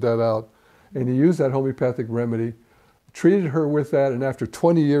 He'd figured that out. And he used that homeopathic remedy, treated her with that, and after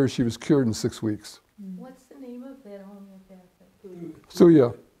 20 years, she was cured in 6 weeks. What's the name of that homeopathic?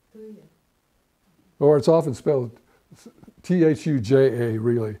 Thuya, Thuya. or it's often spelled Thuja,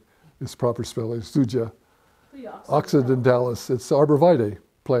 really, is proper spelling, Thuja. Occidentalis, it's arborvitae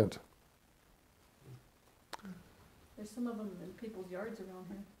plant. There's some of them in people's yards around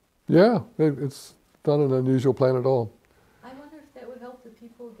here. Yeah, it's not an unusual plant at all. I wonder if that would help the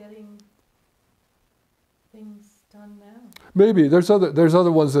people getting things done now. Maybe, there's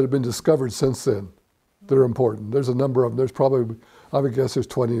other ones that have been discovered since then that are important. There's a number of them. There's probably, I would guess there's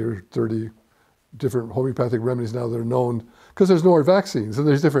 20 or 30 different homeopathic remedies now that are known, because there's no more vaccines, and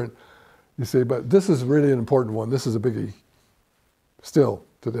there's different, you see, but this is really an important one. This is a biggie still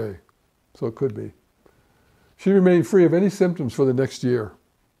today, so it could be. She remained free of any symptoms for the next year.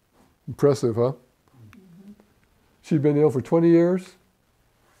 Impressive, huh? Mm-hmm. She'd been ill for 20 years,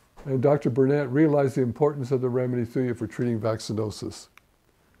 and Dr. Burnett realized the importance of the remedy thuya for treating vaccinosis.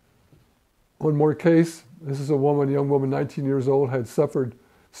 One more case. This is a young woman, 19 years old, had suffered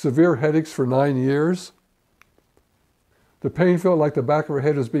severe headaches for 9 years. The pain felt like the back of her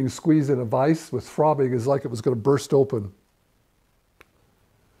head was being squeezed in a vice with throbbing as like it was going to burst open.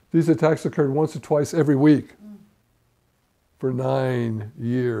 These attacks occurred once or twice every week for 9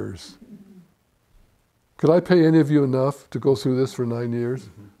 years. Could I pay any of you enough to go through this for 9 years?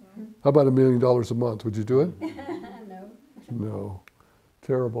 How about $1 million a month? Would you do it? No. No.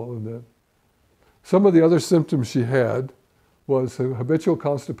 Terrible, isn't it? Some of the other symptoms she had was habitual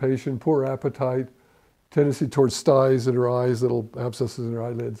constipation, poor appetite, tendency towards styes in her eyes, little abscesses in her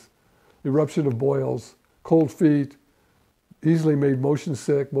eyelids, eruption of boils, cold feet, easily made motion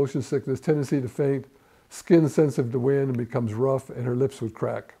sickness, tendency to faint, skin sensitive to wind and becomes rough, and her lips would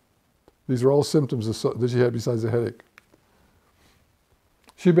crack. These are all symptoms that she had besides the headache.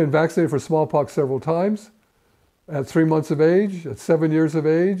 She'd been vaccinated for smallpox several times, at 3 months of age, at 7 years of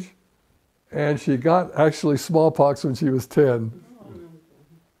age, and she got actually smallpox when she was 10.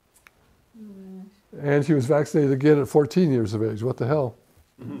 And she was vaccinated again at 14 years of age. What the hell?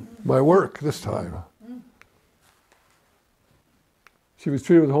 My work this time. She was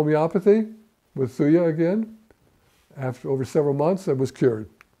treated with homeopathy, with thuya again, after over several months, and was cured.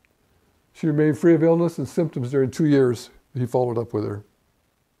 She remained free of illness and symptoms during 2 years. He followed up with her.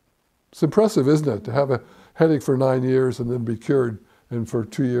 It's impressive, isn't it, to have a headache for 9 years and then be cured and for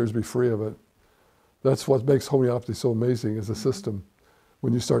 2 years be free of it. That's what makes homeopathy so amazing as a system.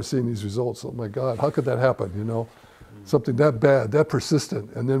 When you start seeing these results, oh my God, how could that happen, you know? Something that bad, that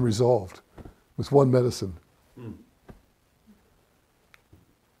persistent, and then resolved with one medicine.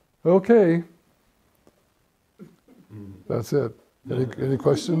 Okay. That's it. Any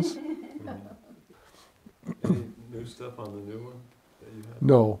questions? Any new stuff on the new one that you have?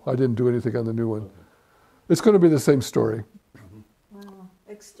 No, I didn't do anything on the new one. It's going to be the same story. Wow.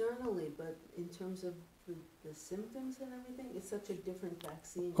 Externally, but in terms of the symptoms and everything, it's such a different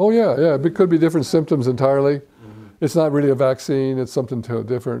vaccine. Oh yeah, yeah. It could be different symptoms entirely. It's not really a vaccine. It's something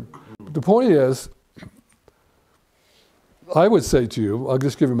different. The point is, I would say to you, I'll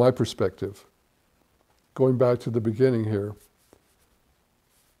just give you my perspective. Going back to the beginning here,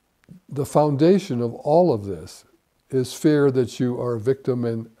 the foundation of all of this is fear that you are a victim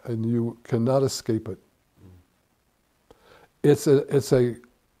and you cannot escape it. It's a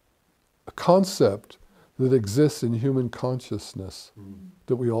concept that exists in human consciousness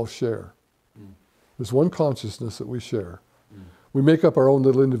that we all share. There's one consciousness that we share. We make up our own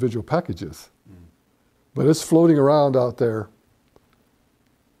little individual packages, but it's floating around out there.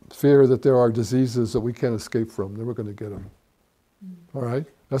 Fear that there are diseases that we can't escape from, that we're going to get them. All right?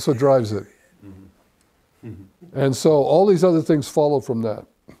 That's what drives it. And so all these other things follow from that.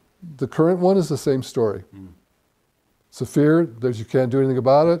 The current one is the same story. It's a fear that you can't do anything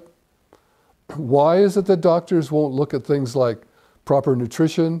about it. Why is it that doctors won't look at things like proper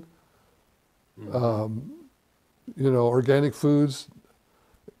nutrition, organic foods,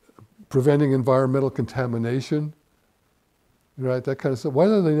 preventing environmental contamination, right? That kind of stuff. Why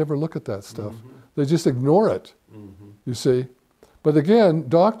do they never look at that stuff? They just ignore it, you see. But again,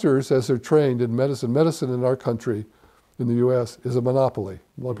 doctors, as they're trained in medicine in our country, in the US, is a monopoly.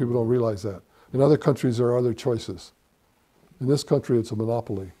 A lot of people don't realize that. In other countries, there are other choices. In this country, it's a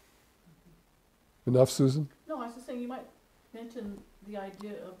monopoly. Enough, Susan? No, I was just saying you might mention the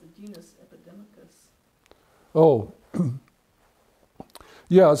idea of the genus epidemicus. Oh,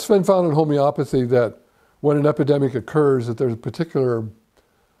 yeah, it's been found in homeopathy that when an epidemic occurs, that there's a particular,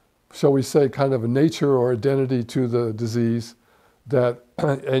 shall we say, kind of a nature or identity to the disease that,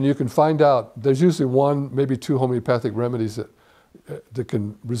 and you can find out, there's usually one, maybe two homeopathic remedies that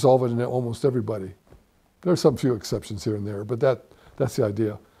can resolve it in almost everybody. There are some few exceptions here and there, but that's the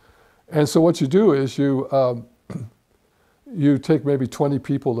idea. And so what you do is you take maybe 20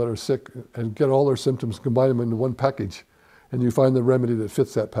 people that are sick and get all their symptoms, combine them into one package, and you find the remedy that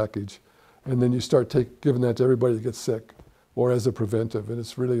fits that package. And then you start giving that to everybody that gets sick, or as a preventive, and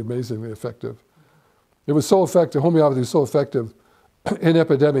it's really amazingly effective. It was so effective, homeopathy was so effective in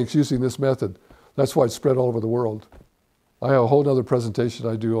epidemics using this method. That's why it spread all over the world. I have a whole other presentation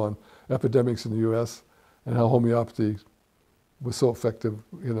I do on epidemics in the US and how homeopathy was so effective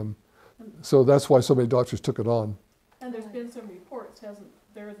in them. So that's why so many doctors took it on. And there's been some reports, hasn't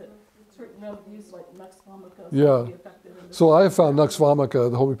there, that certain remedies like nux vomica Yeah. be effective in this. So I have found nux vomica,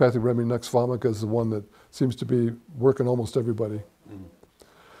 the homeopathic remedy nux vomica, is the one that seems to be working almost everybody.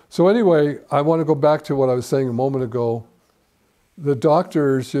 So anyway, I want to go back to what I was saying a moment ago. The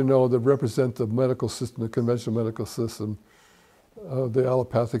doctors, that represent the medical system, the conventional medical system, the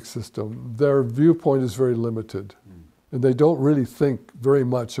allopathic system, their viewpoint is very limited. And they don't really think very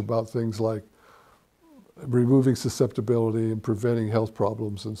much about things like removing susceptibility and preventing health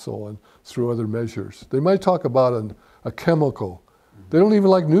problems and so on through other measures. They might talk about a chemical. They don't even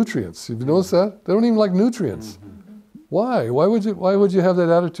like nutrients. Have you noticed that? They don't even like nutrients. Why? Why would you have that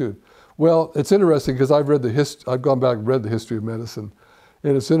attitude? Well, it's interesting because I've gone back and read the history of medicine,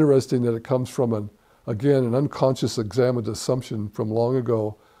 and it's interesting that it comes from an unconscious examined assumption from long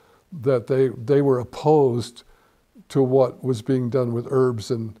ago that they were opposed to what was being done with herbs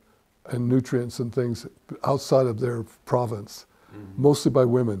and nutrients and things outside of their province, mostly by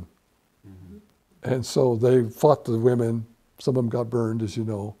women. And so they fought the women. Some of them got burned, as you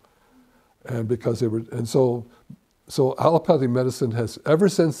know, and because they were, and so allopathic medicine has ever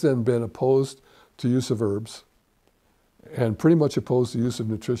since then been opposed to use of herbs and pretty much opposed to use of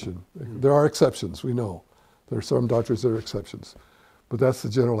nutrition. There are exceptions, we know. There are some doctors that are exceptions. But that's the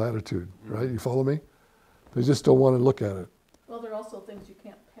general attitude, right? You follow me? They just don't want to look at it. Well, there are also things you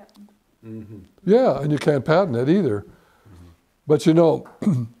can't patent. Yeah, and you can't patent it either. But you know,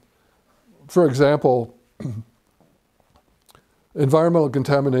 for example, environmental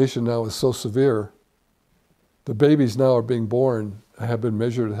contamination now is so severe. The babies now are being born have been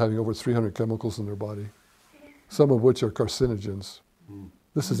measured as having over 300 chemicals in their body, some of which are carcinogens.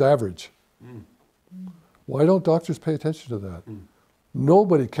 This is average. Why don't doctors pay attention to that?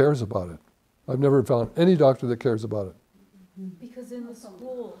 Nobody cares about it. I've never found any doctor that cares about it. Because in the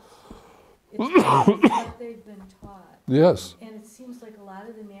schools, it's what they've been taught. Yes. And it seems like a lot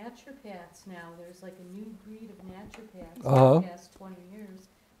of the naturopaths now, there's like a new breed of naturopaths Uh-huh. in the past 20 years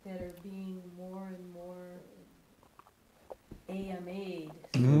that are being more and more AMA'd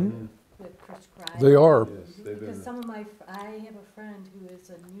with prescribing. They are. Yes, they've Because been, some of I have a friend who is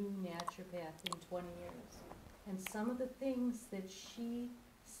a new naturopath in 20 years. And some of the things that she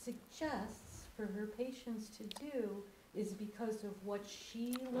suggests for her patients to do is because of what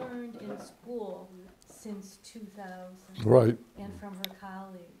she learned in school since 2000 Right. and from her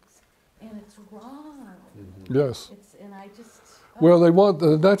colleagues. And it's wrong. Yes. And I just... Well, they want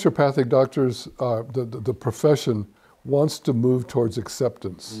the naturopathic doctors. The profession wants to move towards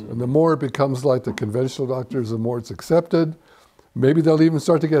acceptance, and the more it becomes like the conventional doctors, the more it's accepted. Maybe they'll even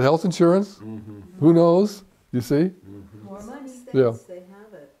start to get health insurance. Who knows? You see? More money. States, Yeah. they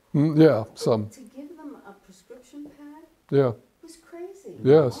have it. Yeah, some. To give them a prescription pad Yeah. was crazy.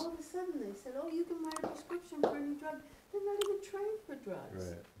 Yes. All of a sudden they said, oh, you can write a prescription for any drug. They're not even trained for drugs.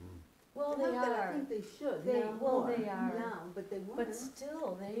 right. Well, Not they that I are. think they should. They- now well, more they are. now, but they weren't. But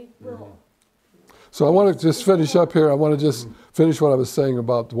still, they will. So I want to just finish up here. I want to just finish what I was saying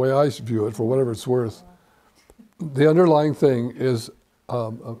about the way I view it, for whatever it's worth. The underlying thing is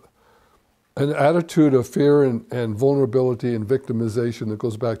an attitude of fear and vulnerability and victimization that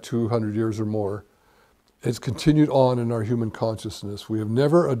goes back 200 years or more. It's continued on in our human consciousness. We have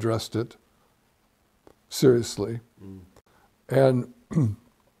never addressed it seriously. And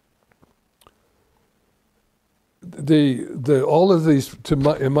all of these,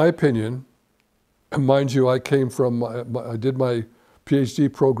 in my opinion, and mind you, I came from, I did my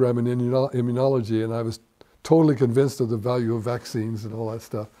PhD program in immunology, and I was totally convinced of the value of vaccines and all that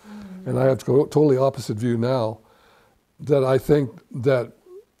stuff. And I have a totally opposite view now, that I think that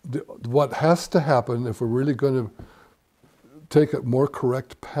what has to happen if we're really going to take a more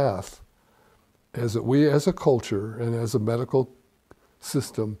correct path is that we as a culture and as a medical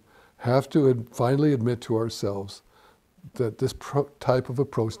system have to finally admit to ourselves that this type of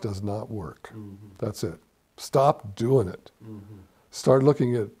approach does not work. That's it. Stop doing it. Start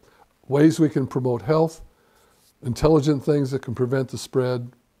looking at ways we can promote health, intelligent things that can prevent the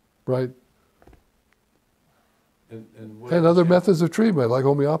spread, right? And Other methods of treatment like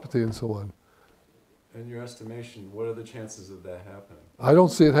homeopathy and so on. In your estimation, what are the chances of that happening? I don't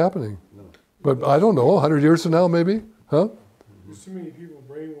see it happening. No. But I don't know, 100 years from now maybe? Huh? There's too many people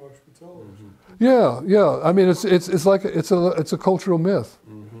brainwashed with television. Yeah. I mean, it's like it's a cultural myth.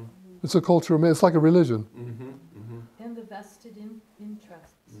 It's a cultural myth. It's like a religion. And the vested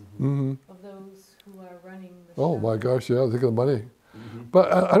interests of those who are running the Oh show. my gosh, yeah, think of the money.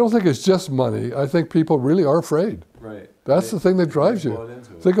 But I don't think it's just money. I think people really are afraid. Right. That's the thing that drives you. bought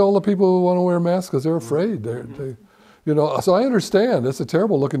into it. Think of all the people who want to wear masks because they're afraid. So I understand it's a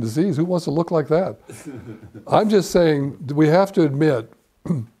terrible looking disease. Who wants to look like that? I'm just saying we have to admit.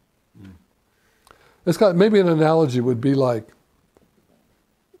 Maybe an analogy would be like,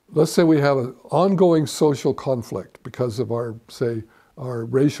 let's say we have an ongoing social conflict because of our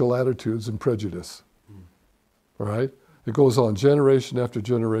racial attitudes and prejudice. All right? It goes on generation after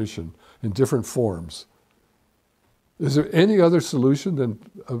generation in different forms. Is there any other solution than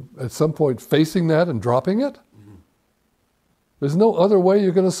at some point facing that and dropping it? There's no other way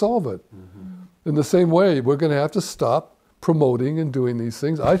you're going to solve it. In the same way, we're going to have to stop promoting and doing these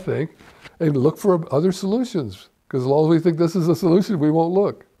things, I think, and look for other solutions. Because as long as we think this is a solution, we won't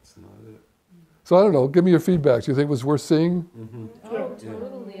look. That's not it. So I don't know, give me your feedback. Do you think it was worth seeing? Oh,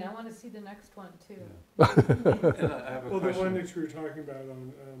 totally. I want to see the next one, too. And I have a Well, the one question. that you were talking about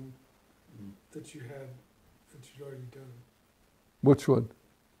on, that you'd already done. Which one?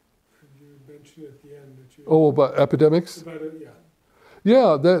 You mentioned at the end that you. Oh, about epidemics? About it, yeah.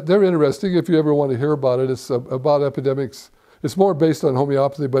 Yeah, they're interesting. If you ever want to hear about it, it's about epidemics. It's more based on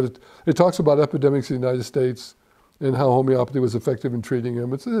homeopathy, but it talks about epidemics in the United States and how homeopathy was effective in treating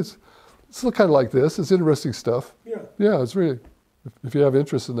them. It's kind of like this. It's interesting stuff. Yeah. Yeah, it's really, if you have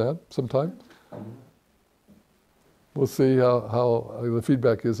interest in that sometime. We'll see how the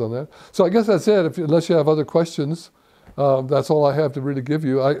feedback is on that. So I guess that's it, unless you have other questions. That's all I have to really give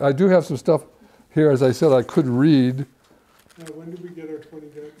you. I do have some stuff here, as I said, I could read. When do we get our 20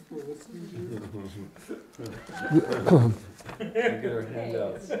 bucks for listening to you? Get our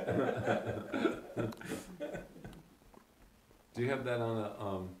handouts. Do you have that on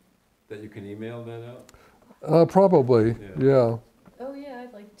a, that you can email that out? Probably, yeah. Oh, yeah,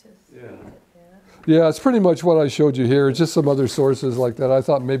 I'd like to see Yeah. that. Yeah, it's pretty much what I showed you here. It's just some other sources like that. I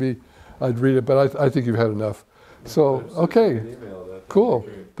thought maybe I'd read it, but I think you've had enough. So, If you okay, can email that, that'd be cool.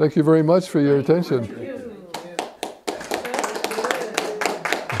 great. Thank you very much for your attention. Thank you.